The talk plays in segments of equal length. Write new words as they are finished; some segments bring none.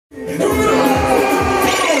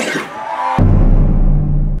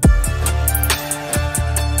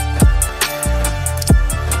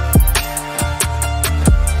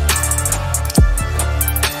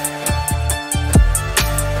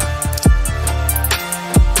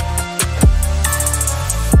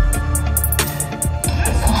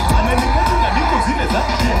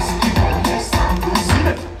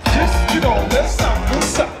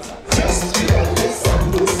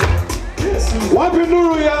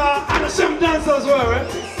and some dancers as well, right?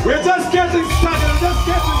 We're just getting started, just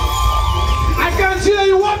getting. I can hear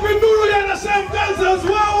you whopping Duru and some dancers as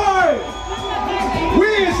well, right?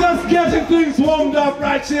 We're just getting things warmed up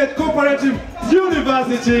right here at Co-operative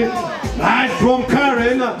University. Right from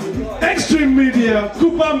Karen, Extreme Media,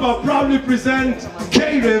 Kupamba proudly present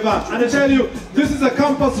K-River. And I tell you, this is a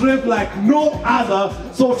campus rave like no other.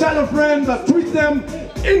 So tell a friend, tweet them,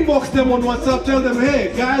 inbox them on WhatsApp, tell them,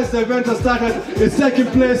 hey guys, the event has started, it's taking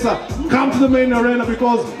place, come to the main arena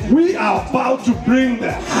because we are about to bring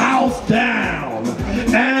the house down.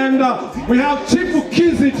 And we have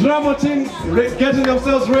Chipukizi drama team getting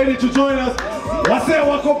themselves ready to join us. Wase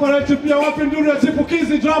wa Co-operative pia wapinduru ya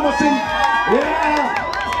Chipukizi drama team. Yeah.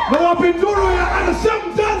 Na wapinduru ya and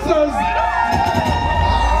some dancers.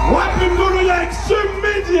 Wapinduru ya Extreme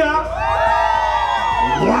Media.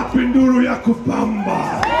 Wapinduru ya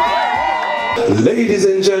Kupamba. Ladies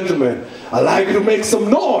and gentlemen, I'd like you to make some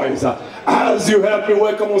noise as you help me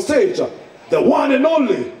welcome on stage the one and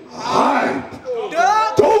only Hype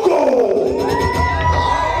Togo.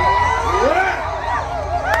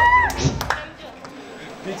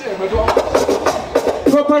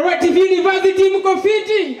 Co-operative University mko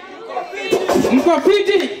fiti? Mko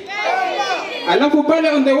fiti? Alafu pale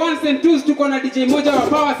on the ones and twos tuko na DJ moja wa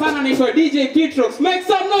power sana anaitwa DJ Pitrox. Make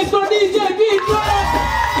some noise for DJ Pitrox!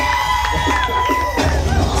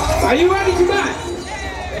 Are you ready to dance?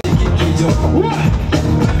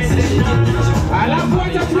 Alafu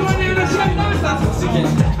wacha tuone na shine dancers.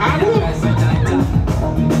 Abu.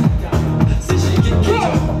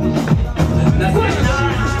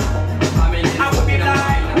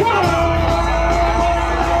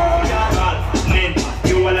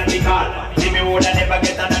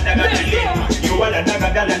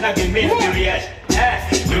 Give me serious.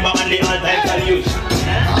 You my only all-time solution.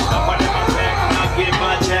 Nobody my check, not give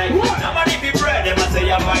my check. Nobody be bread, they must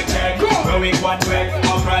say I'm my check. Going one way,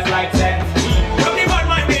 I'll price like 10. From the bad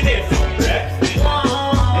mind, be this.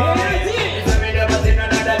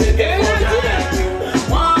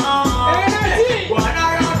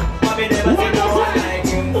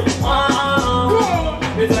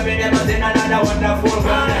 Wonderful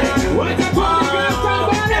guy.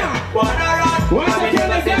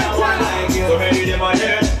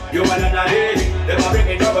 You wanna die? They might bring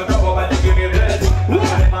it over, but they give me bless.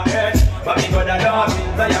 I'm in my head, but me gonna love me.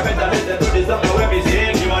 So you better listen to this song when we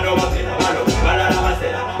sing. You wanna know what's in the world? I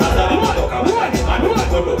say, I saw my talk about it. I know my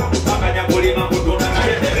photo. I'm gonna pull him up, put on my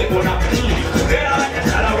head, they put up. They are like a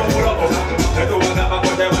shadow of a rock. They do what I'm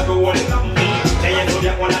going to do. They ain't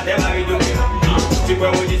doing what I'm doing. See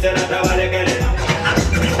where we just said that I want to get it.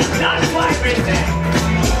 That's why we say.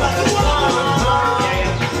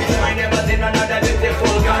 I never seen another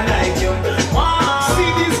beautiful girl like you.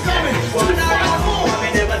 See this coming. I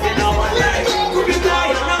never seen no one like you. Could be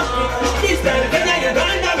flying up. This time, Kenya, you're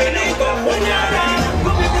gonna be late. When you're around,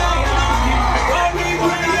 could be flying up. Call me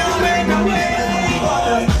when you went away.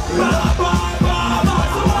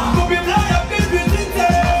 Could be flying up, this is it.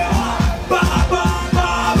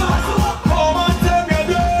 Oh, man, tell me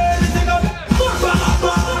again.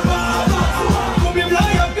 Could be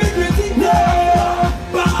flying up, this is it.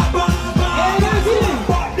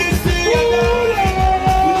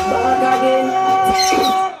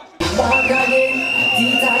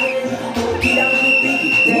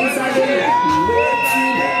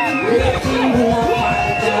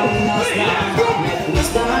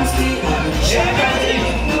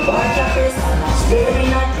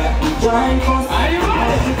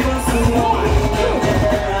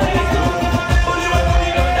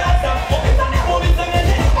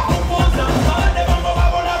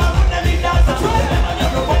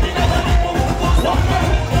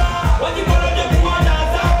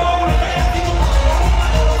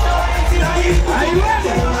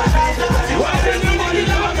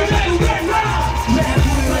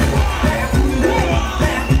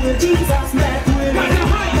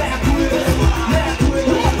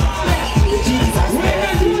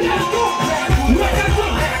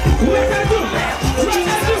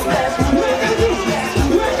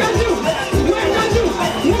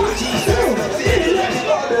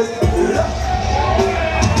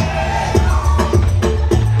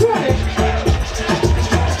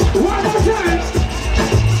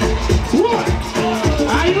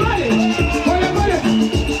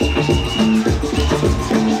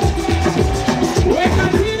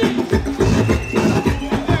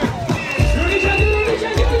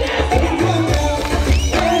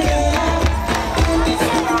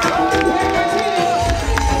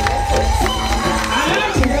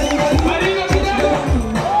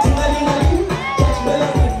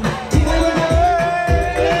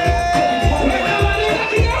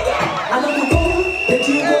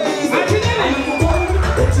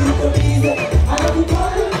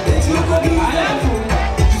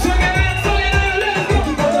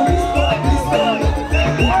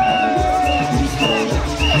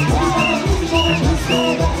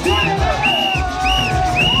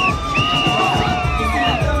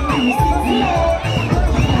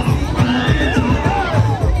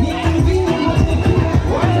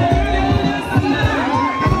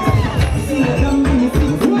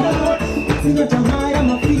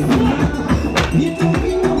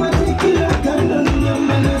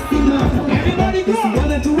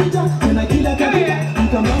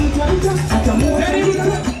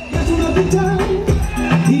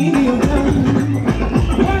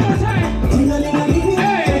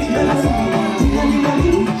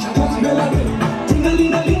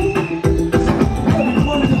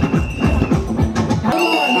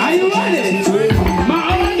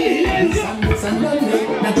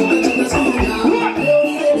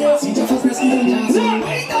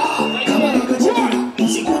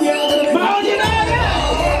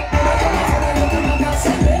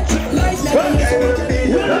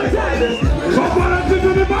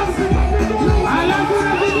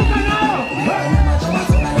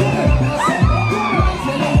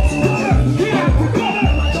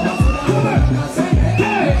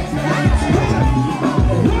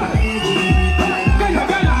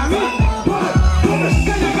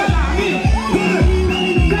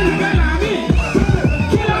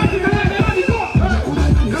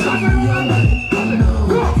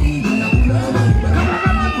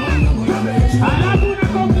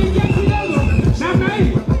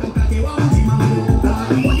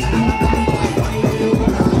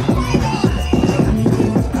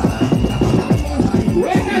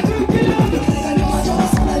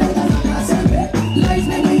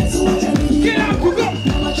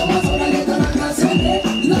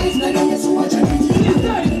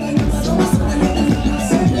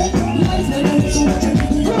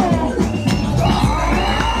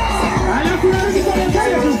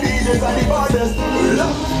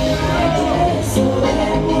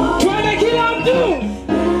 juu.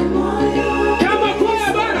 Kama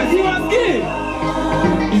kwaya bana, siwasikii.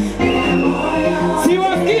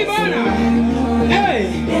 Siwasikii bana. Hey.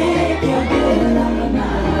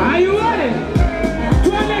 Are you ready?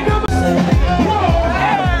 Tuende kama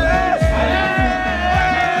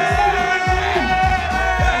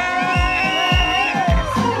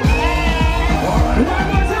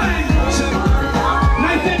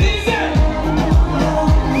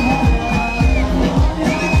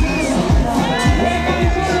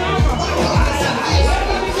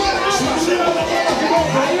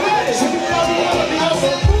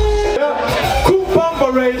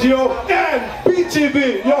Radio and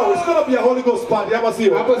BTV. Yo, it's gonna be a Holy Ghost party. I'm see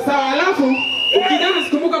you. hapo sawa. Alafu ukidance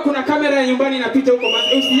kumbuka kuna kamera ya nyumbani inapita huko.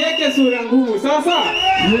 Usiweke sura ngumu. Sawa sawa?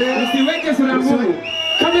 Usiweke sura ngumu.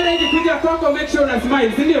 Kamera ikikuja kwako make sure una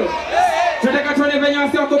smile, si ndio? Tunataka tuone venye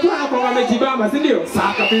wasi wako tuana kwa wamejibamba, si ndio?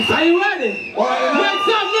 Sawa kabisa. Are you ready? Make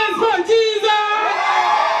some noise for Jesus!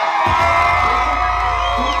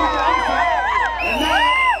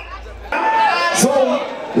 So,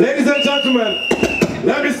 ladies and gentlemen,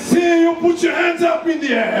 let me see you put your hands up in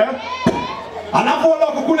the air. Alafu wala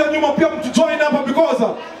kukule nyuma pia mtu join hapa because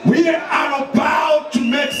we are about to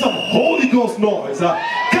make some Holy Ghost noise.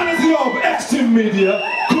 Courtesy of Extreme Media,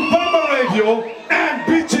 Co-operative Radio, and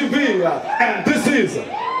BTV. And this is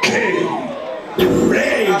K-Radio.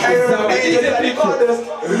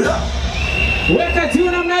 Weka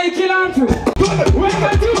juu namna hii kila mtu.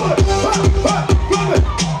 Weka juu.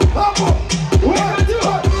 Weka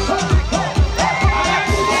juu.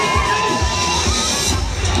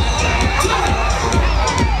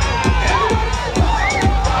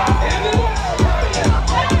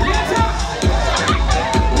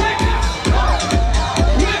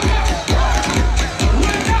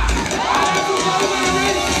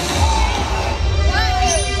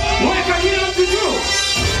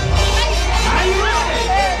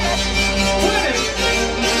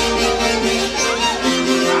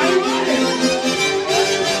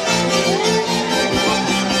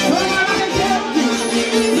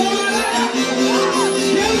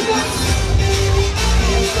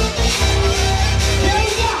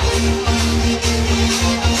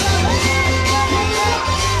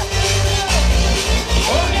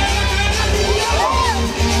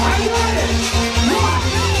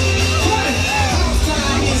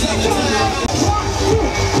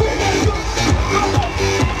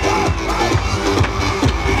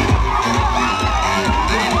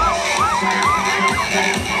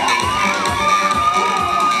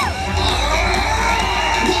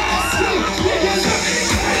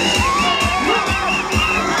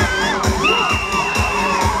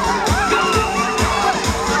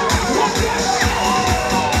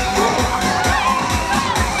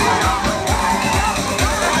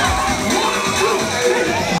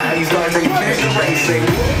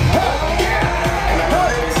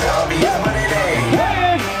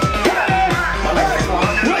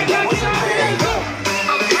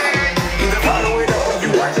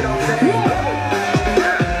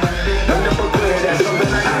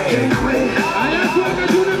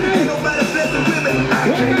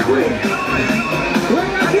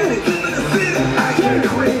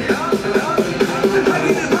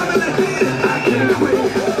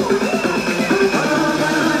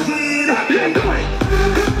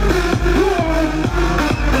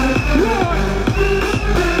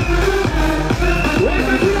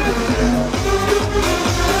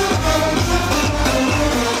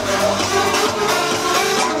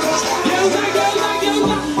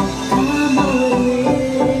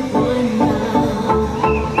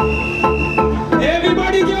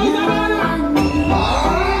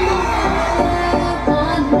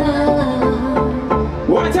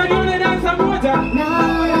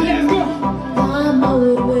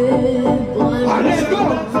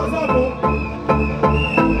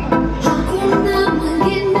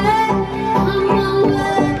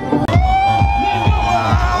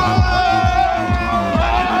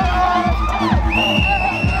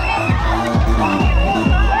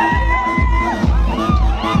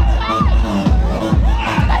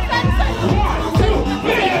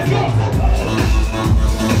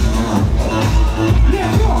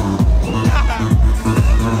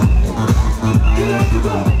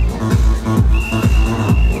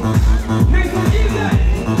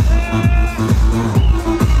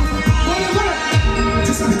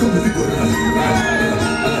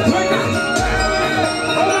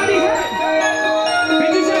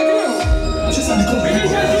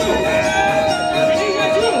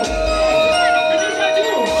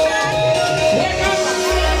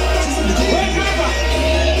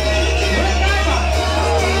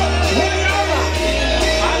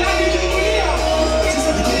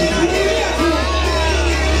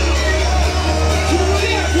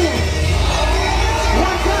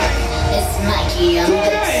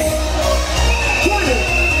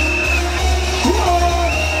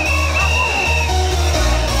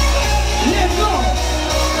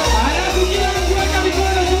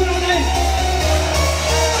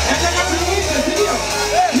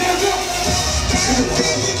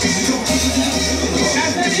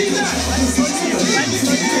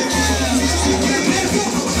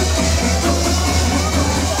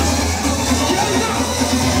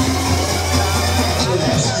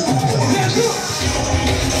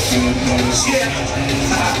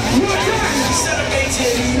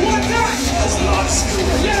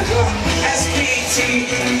 We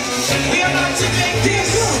are about to make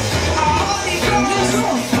this our holy cross.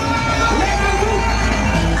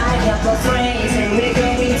 I have a phrase and we're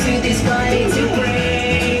going to this party to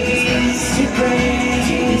praise, to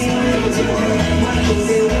praise, to praise.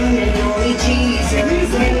 The one and only Jesus,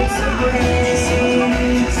 praise, to praise.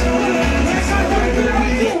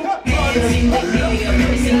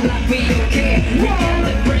 We don't care. We got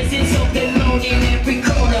the presence of the Lord in every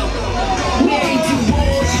corner. We ain't too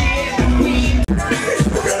bullshit. We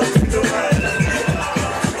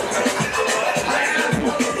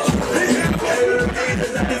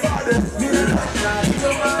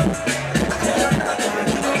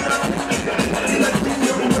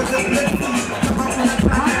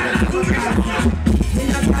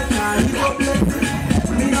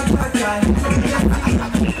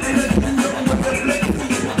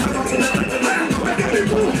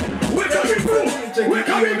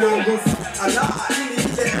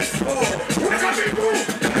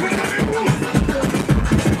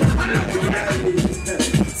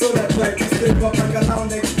so that's why we step up and get down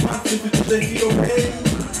next month if you think you okay.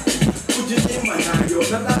 Would you name my name? You're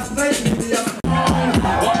the last night in the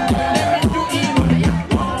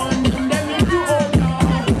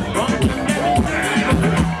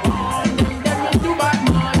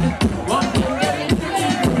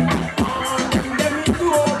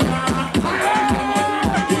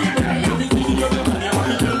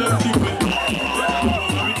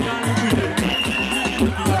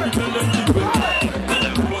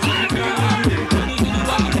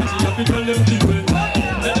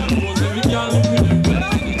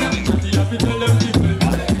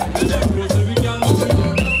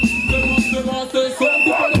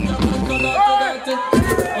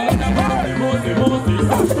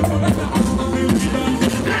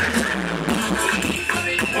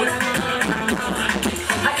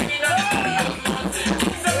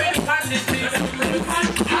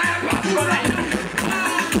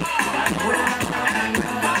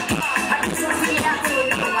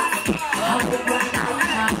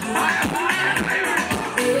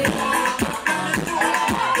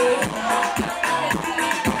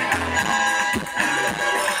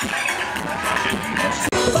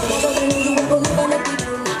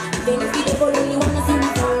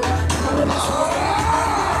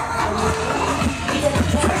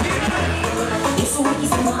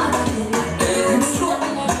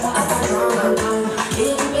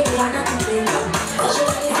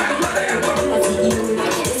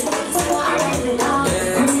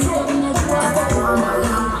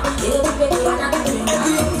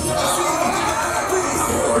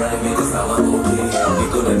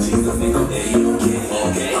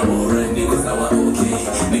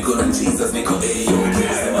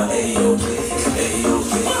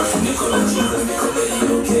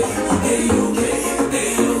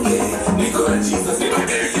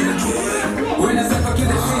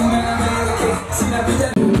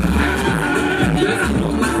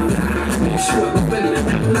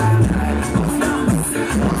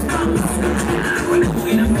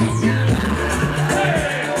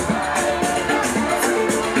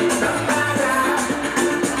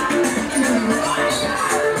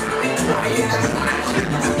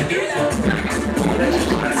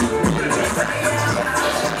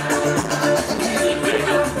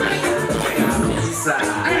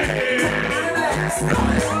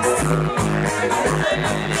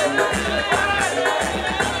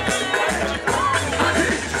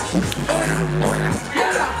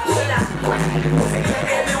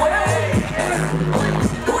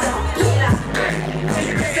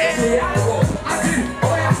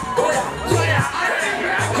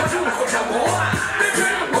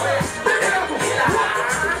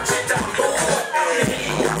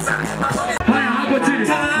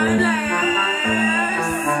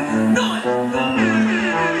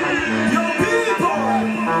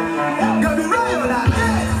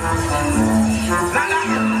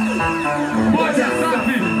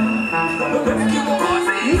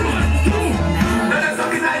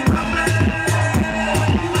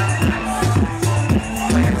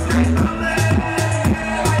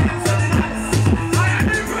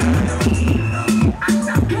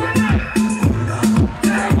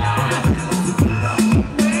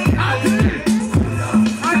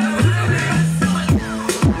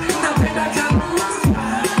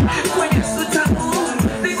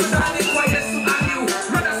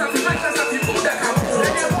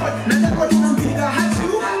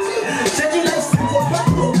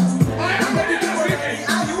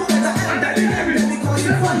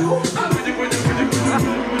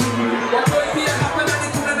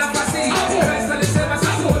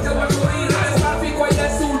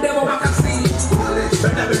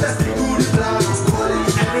Better be testing good plan.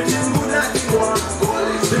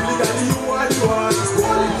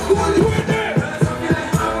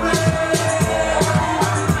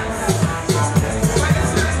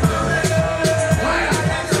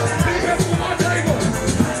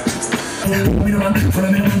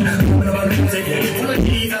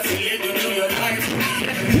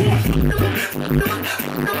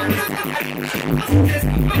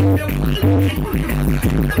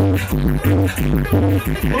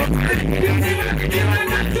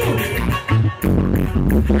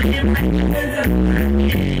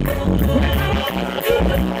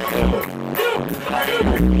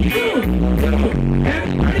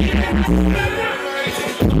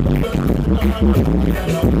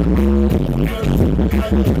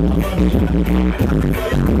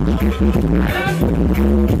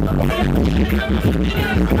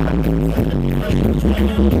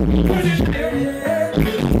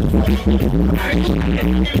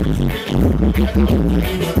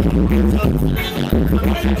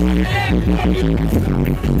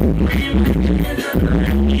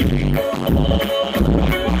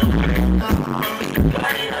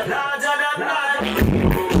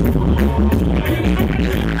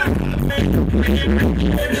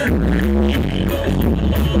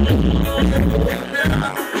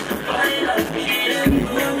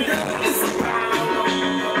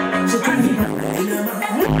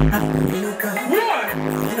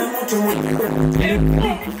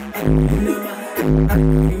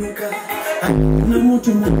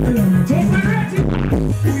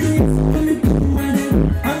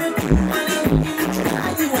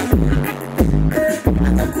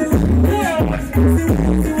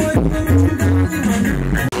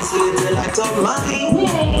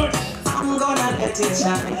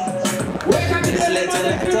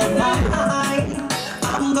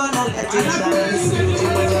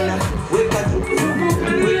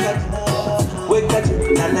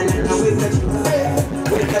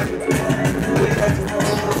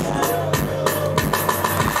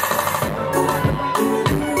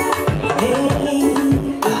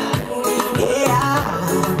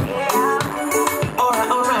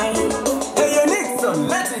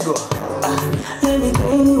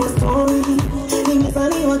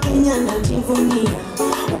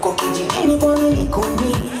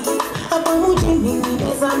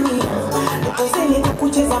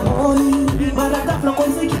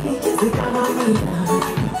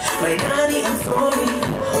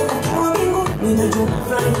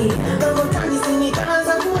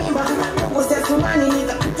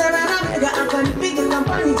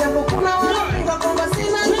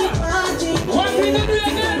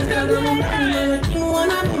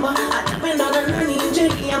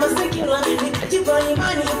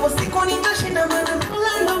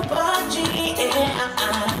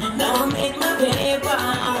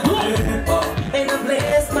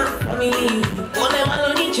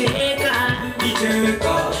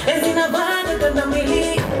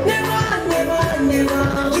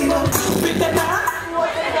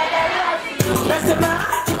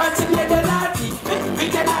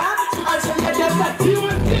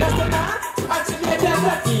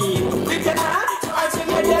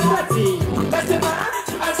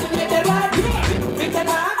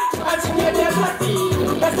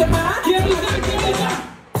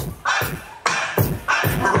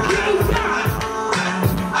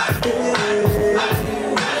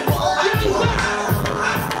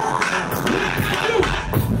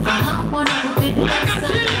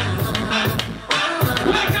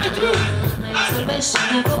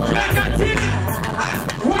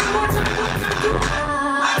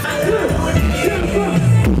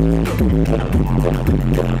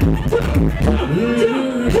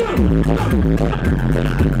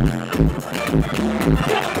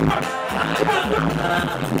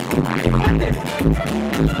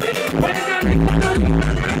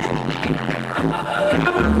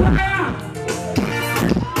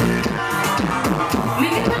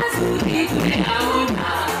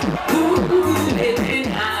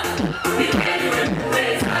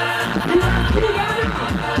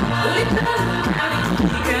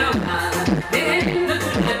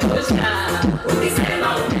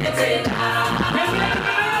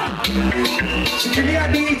 Shikilia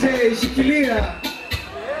DJ, shikilia.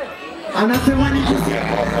 Anasema nikusie.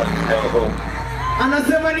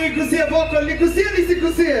 Anasema nikusie vocal, nikusie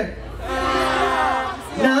nisikusie.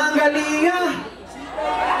 Naangalia.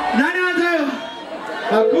 Nani anajua?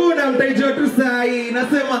 Hakuna, mtaijua tu sahi.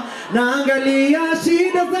 Nasema naangalia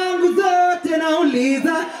shida zangu zote,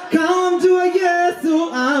 nauliza kama mjua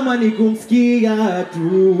Yesu ama nikumsikia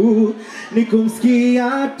tu.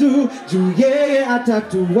 Nikumsikia tu, juu yeye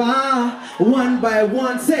atatua one by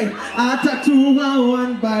one. Say atatua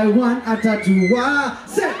one by one, atatua.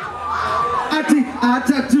 Say ati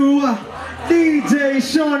atatua. DJ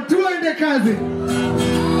Sean, tuende kazi.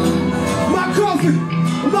 Makofi,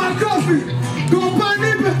 makofi.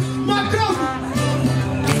 Company, makofi.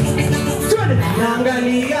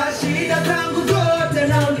 naangalia shida zangu zote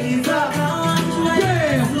nauliza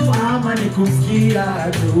Yesu ama nikumsikia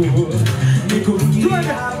tu, nikumsikia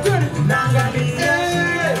naangalia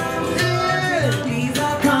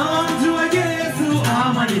kama mjua Yesu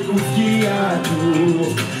ama nikumsikia tu.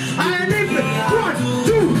 I live it 1,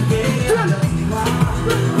 2, 3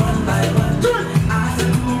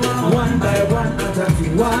 one by one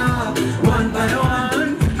atatua, one by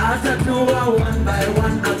one atatua, one by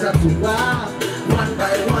one atatua, one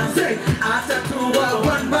by one say atatua,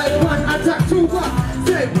 one by one atatua,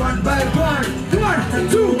 say one by one, 1,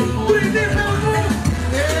 2, 3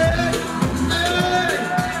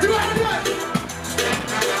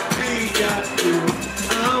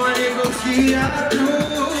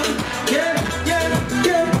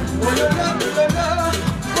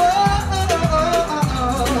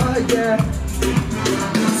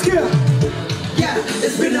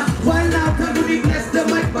 It's been a while now, probably bless the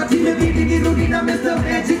mic, but in the beginning, Rudina, Mr.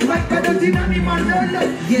 Magic Mike, I don't see anyone, no.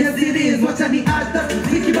 Yes, it is, what's on the other,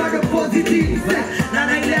 thinking about the positive,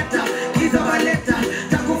 Nana letter, he's our letter,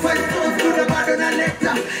 Taco 5 stones, good about on a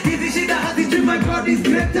letter, easy shit, has it dream, my God is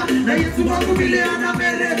greater, now yes, to walk with me, Leana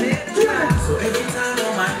Mere. So every time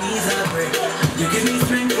on my knees I pray, you give me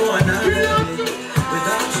strength for another day,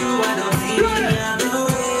 without you I don't see any other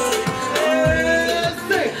way.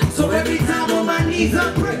 So every time on my knees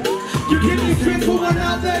I pray, you give me strength for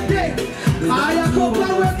another day. I am COPA,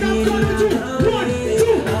 welcome to do 1,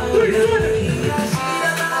 2, 3, 4.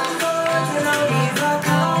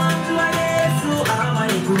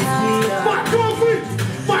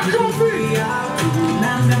 My coffee. 1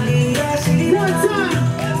 time,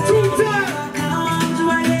 2 times.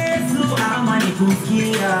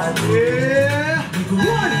 Yeah. 1,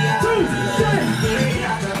 2, 3.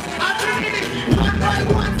 One by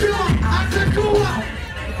one,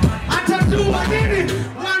 I need it.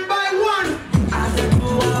 One by one.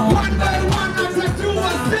 One by one, I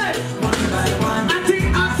said. I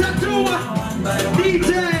think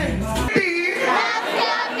I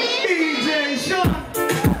DJ Sean.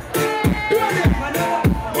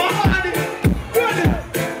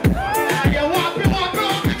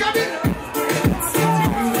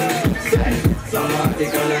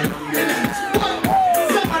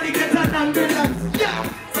 Somebody get an ambulance. Yeah.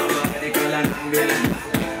 Somebody call an ambulance.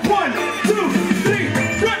 1, 2, 3,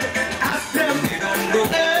 run. Ask them. They don't go.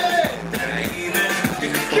 Hey.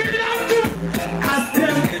 Give it up to. Ask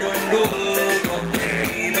them. They don't go.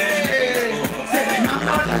 Hey. Say, I'm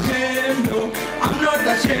not ashamed. No. I'm not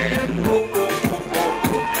ashamed. Oh, oh, oh,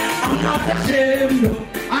 oh. I'm not ashamed. No.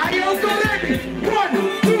 Are you also ready? 1,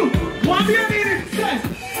 2, 1. You need it. Say,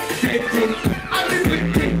 15. I'm the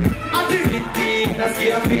 15. I'm the 15. That's the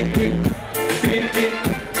 15. 15.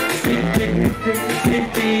 15.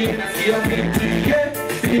 15. I see a 15. Yeah.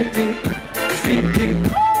 15. 15.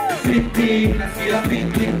 15. I see a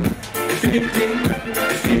 15. 15.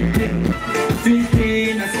 15.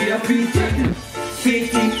 15. I see a 15.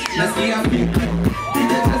 15. I see a 15.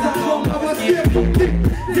 Nitacheza bomba wasikie 15.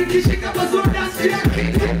 Zikishika bazoda sikia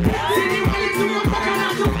 15. Sini wali tumepaka na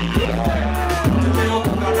tupiki.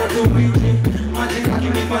 Tumepaka na tupiki. Majika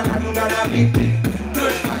kinipa na nunga na 15.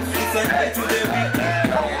 Good man, it's a night to the weekend.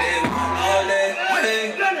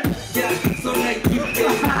 So like you,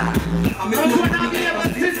 I'm gonna be able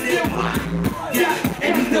to see you. Yeah,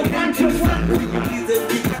 and it's the 1 to 1. He's a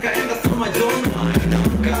big guy and that's my John.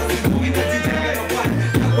 Cause we the teacher one.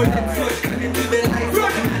 When I touch into the life,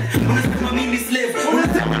 when I'm a slave, when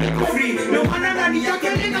I'm free, no one and I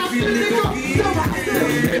can enough.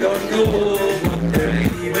 They don't know what they're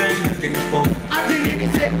even looking for. I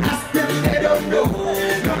didn't say ask them, they don't know.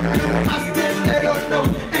 No, ask them, they don't know.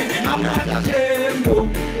 And I'm not ashamed.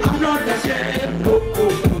 I'm not ashamed.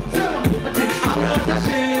 I'm not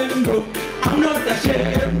ashamed. I'm not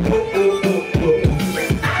ashamed.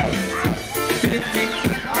 15.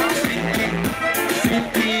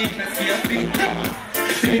 15. I see a 15.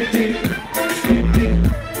 15.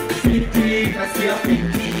 15. I see a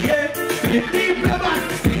 15. Yeah. 15.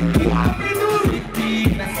 Happy New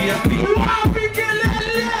 15. I see a 15. Happy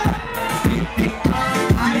Kelele. 15.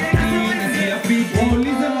 I see a 15.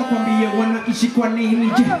 Waulize wakwambie wanaishi kwa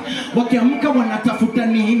nini je? Wakiamka wanatafuta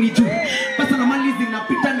nini je? Pesa na mali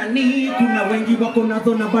zinapita na nini? Kuna wengi wako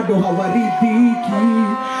nazo na bado hawaridhiki.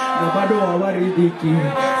 Na bado hawaridhiki.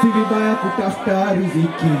 Si vibaya kutafuta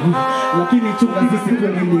riziki. Lakini chunga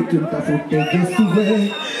zisikumiliki mtafute Yesu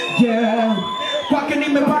we. Yeah. Kwake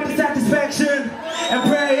nimepata satisfaction. And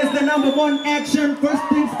prayer is the #1 action. First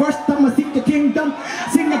things first, I'ma seek the kingdom.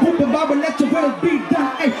 Sing the book of Bible, let your will be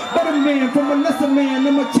done. Hey, better man from a lesser man.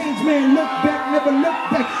 I'm a changed man. Look back, never look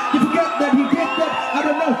back. You forgot that he did that. I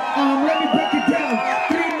don't know. Let me break it down.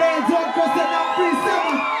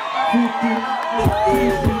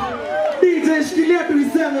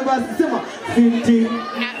 50,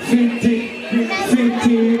 50,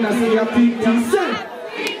 50, nasikia 50, say.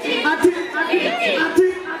 Ati,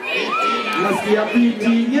 nasikia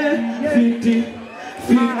 50, yeah, 50,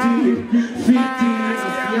 50, 50,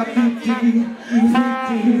 nasikia 50,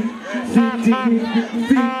 50, 50,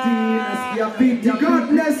 50, nasikia 50. God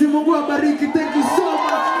bless you, Mungu abariki, thank you so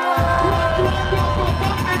much.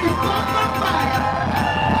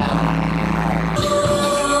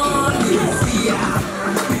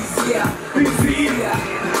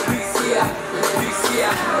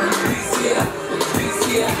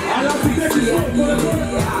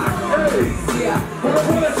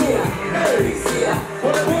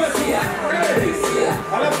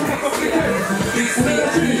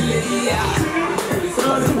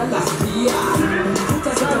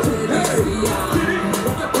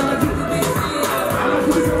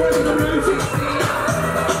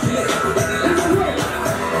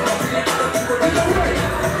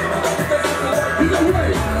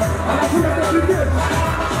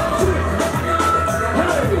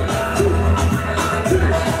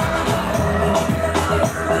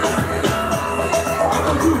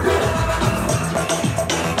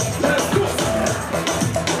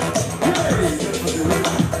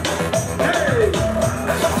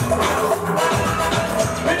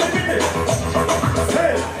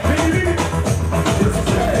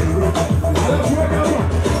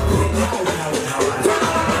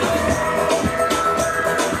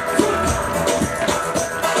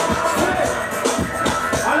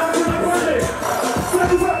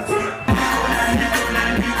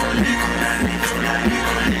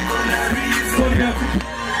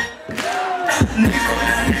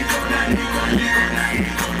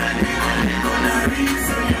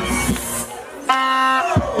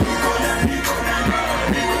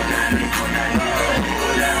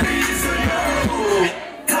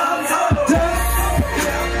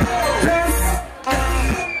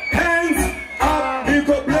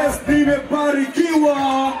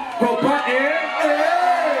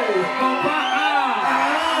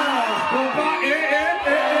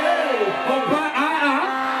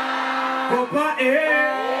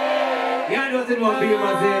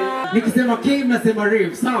 Nikisema K mnasema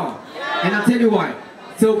rave, sawa? And I'll tell you why.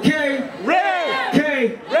 So K, rave,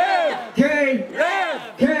 K, rave, K, rave,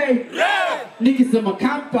 K, rave. Nikisema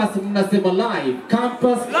campus mnasema live,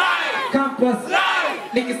 campus, live, campus, live.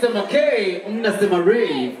 Nikisema K mnasema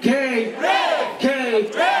rave, K, rave, K,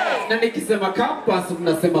 rave. Na nikisema campus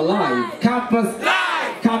mnasema live, campus,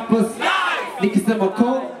 live, campus, live. Nikisema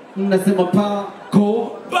ko mnasema pa,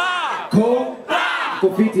 ko, ba, ko, ba.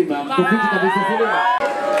 Kofiti man, kofiti kabisa sile.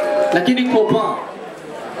 Lakini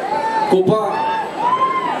COPA,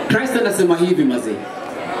 Christ anasema hivi mazee.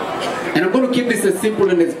 And I'm going to keep this as simple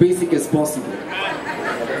and as basic as possible.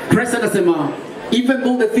 Christ anasema, even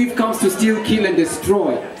though the thief comes to steal, kill and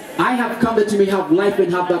destroy, I have come that you may have life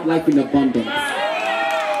and have that life in abundance.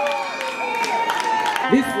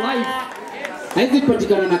 This life, haizi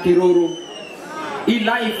patikana na kiroro. Hii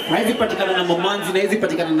life, haizi patikana na mamanzi na haizi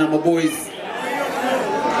patikana na maboys.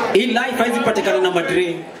 Hii life, haizi patikana na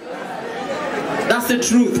madre. That's the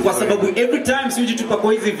truth, kwa sababu every time siuji tupako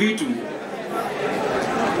hizi vitu,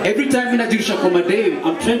 every time inajirisha kwa madame,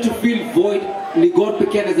 I'm trying to fill void, ni God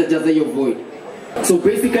pekee anaweza jaza hiyo void. So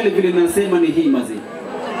basically vile nasema ni hii mazi,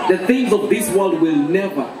 the things of this world will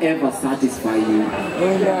never ever satisfy you.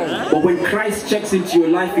 But when Christ checks into your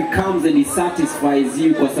life, he comes and he satisfies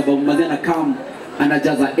you, kwa sababu mazi anakam,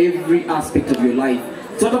 anajaza every aspect of your life.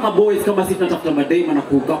 So hata maboys kama sisi tunatafuta madame na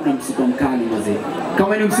kuhook up na msuko mkali mazee.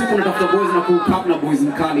 Kama ni msuko unatafuta boys na kuhook up na boys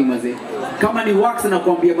mkali mazee. Kama ni wax na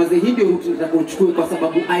kuambia mazee, hii ndio route nataka uchukue kwa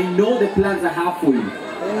sababu I know the plans I have for you.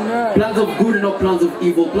 Amen. Plans of good and not plans of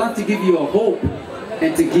evil. Plans to give you a hope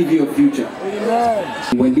and to give you a future. Amen.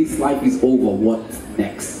 When this life is over, what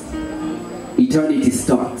next? Eternity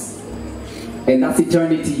starts. And that's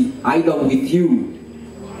eternity either with you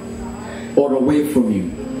or away from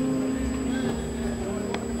you.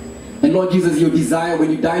 And Lord Jesus, your desire when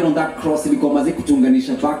you died on that cross ilikuwa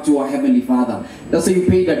kutuunganisha back to our Heavenly Father. That's why you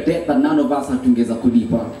paid a debt that none of us hatungeza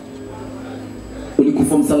kulipa.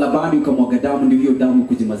 Ulikufa msalabani ukamwaga damu, ndio hiyo damu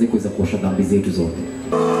kujimaze kuweza kuosha dhambi zetu zote.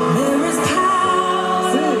 There is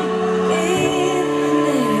power in the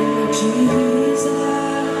name of Jesus.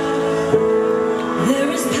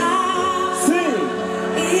 There is power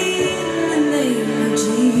in the name of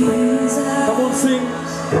Jesus. Come on, sing.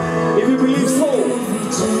 If you believe so.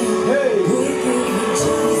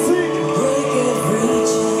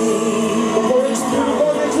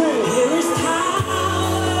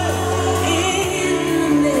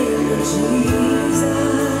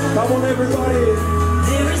 Come on, everybody.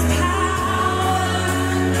 There is power.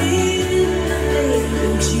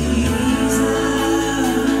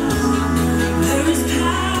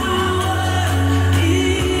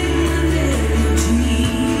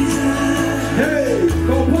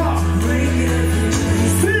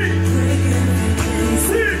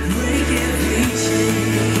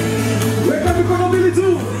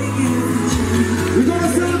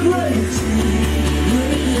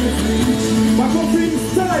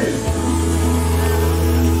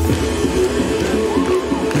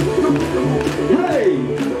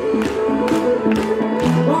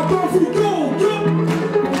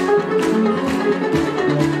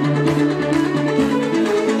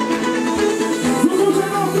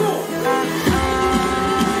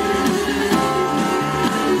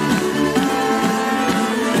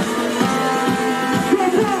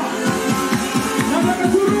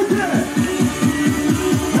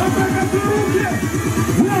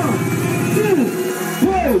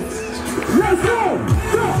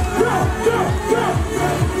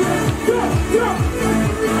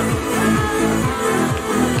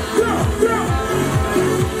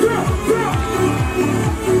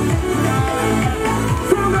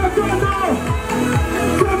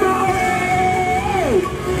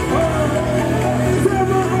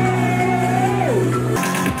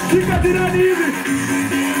 Tukatirani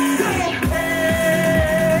hivi.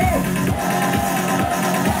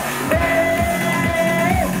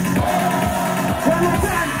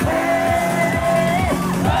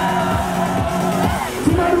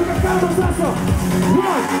 Tunaruka kama sasa.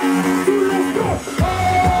 1, 2, let's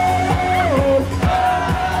go.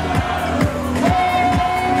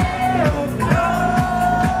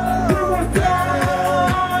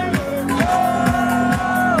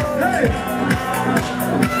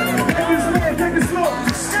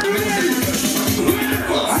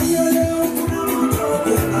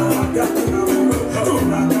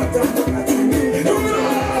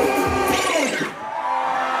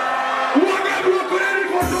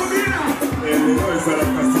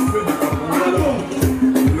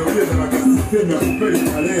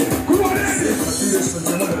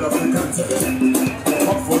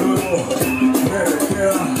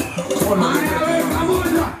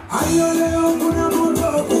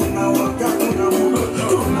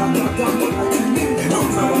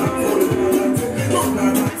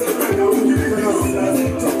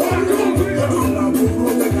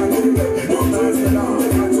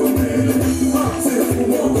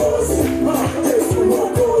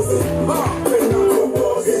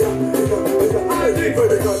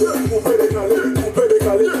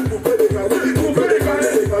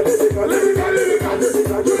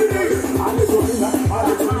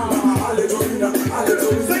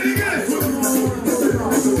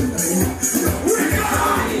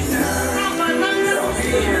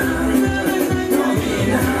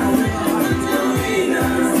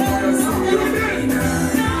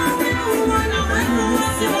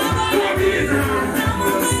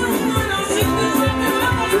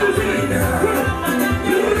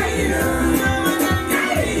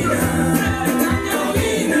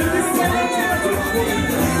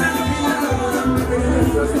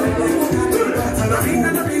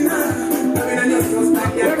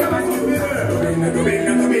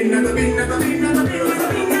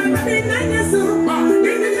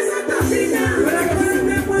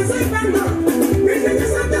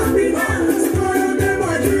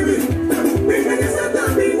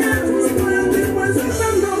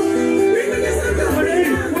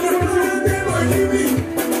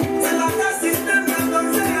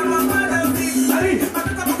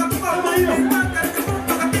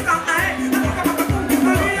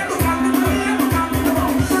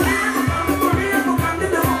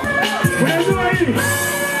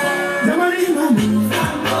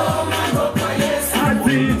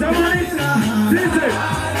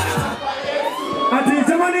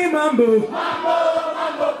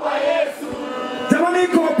 Mambo kwa Yesu. Jamani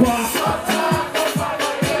COPA.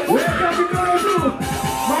 Weka mikono juu.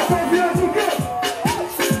 Makofi yasuke.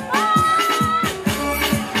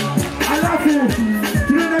 Alafu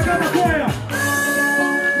tunaonekana kwaya.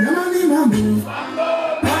 Jamani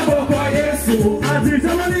mambo kwa Yesu. Ati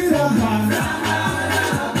jamani COPA.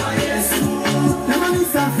 Kwa Yesu. Jamani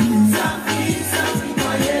safi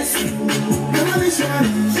kwa Yesu. Jamani shwari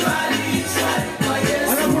kwa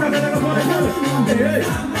Yesu. Alafu unataka pole pole. Hey.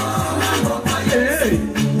 Hey.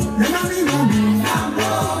 Jamani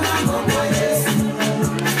mambo kwa Yesu.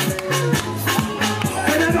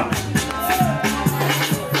 Kanyaga.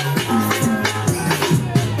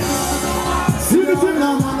 Sisi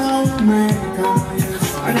tuna mwanaume kama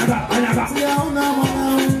Yesu. Kanyaga. Sijaona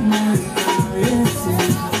mwanaume kama Yesu.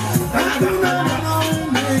 Hakuna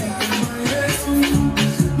mwanaume kama Yesu.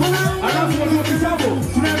 Alafu watu wa kitambo.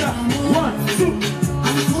 Tunaenda 1, 2.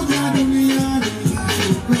 Alikuja duniani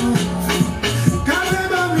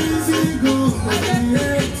kabeba mizigo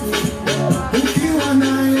yetu. Ukiwa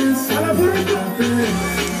na Yesu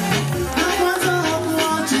kwanza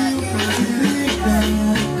hakuachi ukasirika.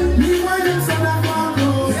 Ni mwenye msaada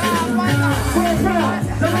wako.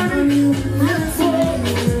 Jamani Yesu.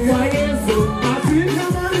 Kwa Yesu. Ati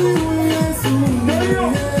Jamani Yesu. ndio.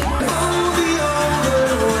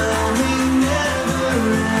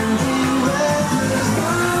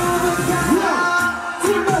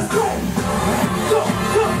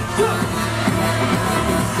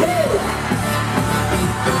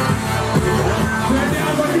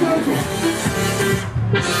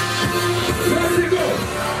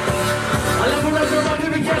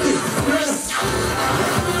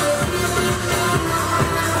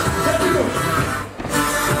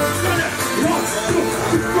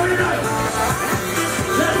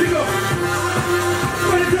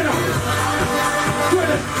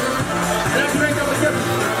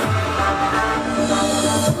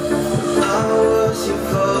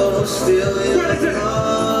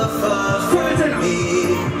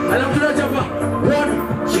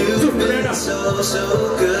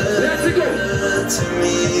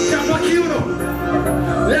 Chapa kiuno.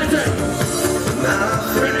 Lete.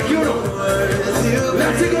 Frene kiuno.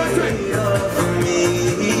 Lete go ate.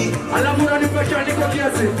 Alafu unanipesha niko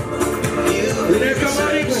kiasi. Unaweka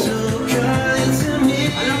mariko.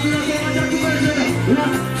 Alafu unasema chakubele tena.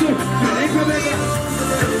 Niko bega.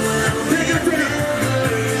 Bega tena.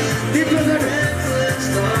 Niko bega.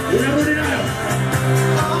 Unarudi nayo.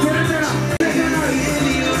 Tena tena. Bega nayo.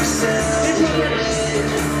 Niko bega.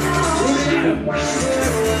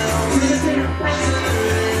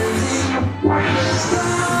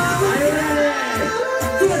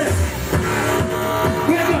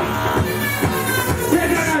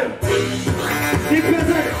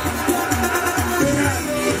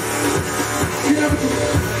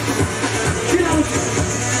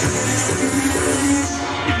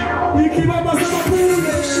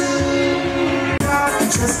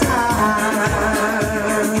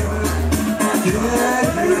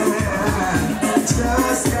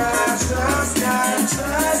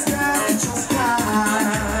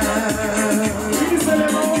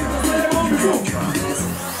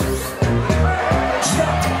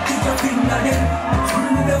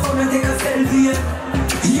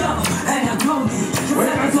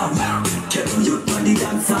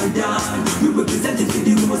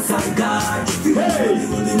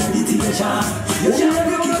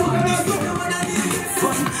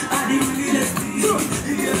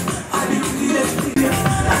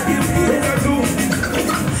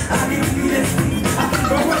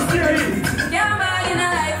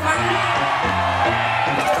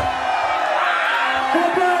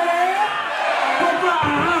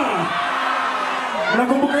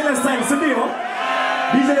 Nakumbuka ile style, si ndio?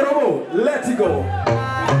 DJ Robo, let it go.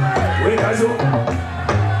 Weka juu.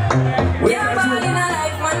 Weka juu.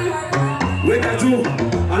 Weka juu.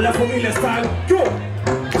 Alafu ile style. Go.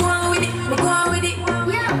 Go on with it, go on with it.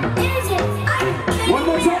 Yeah, DJ. One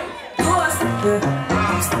more time.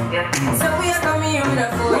 So we are coming here with a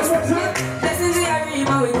force. One more time. Lessons we are reading,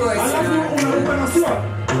 but we go. Alafu unaruka na swag.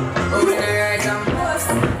 We're gonna write some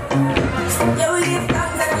posts. Yeah, we give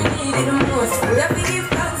thanks that we need it the most. We have to give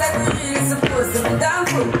thanks that we really supposed to be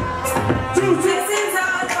thankful. 2, 3.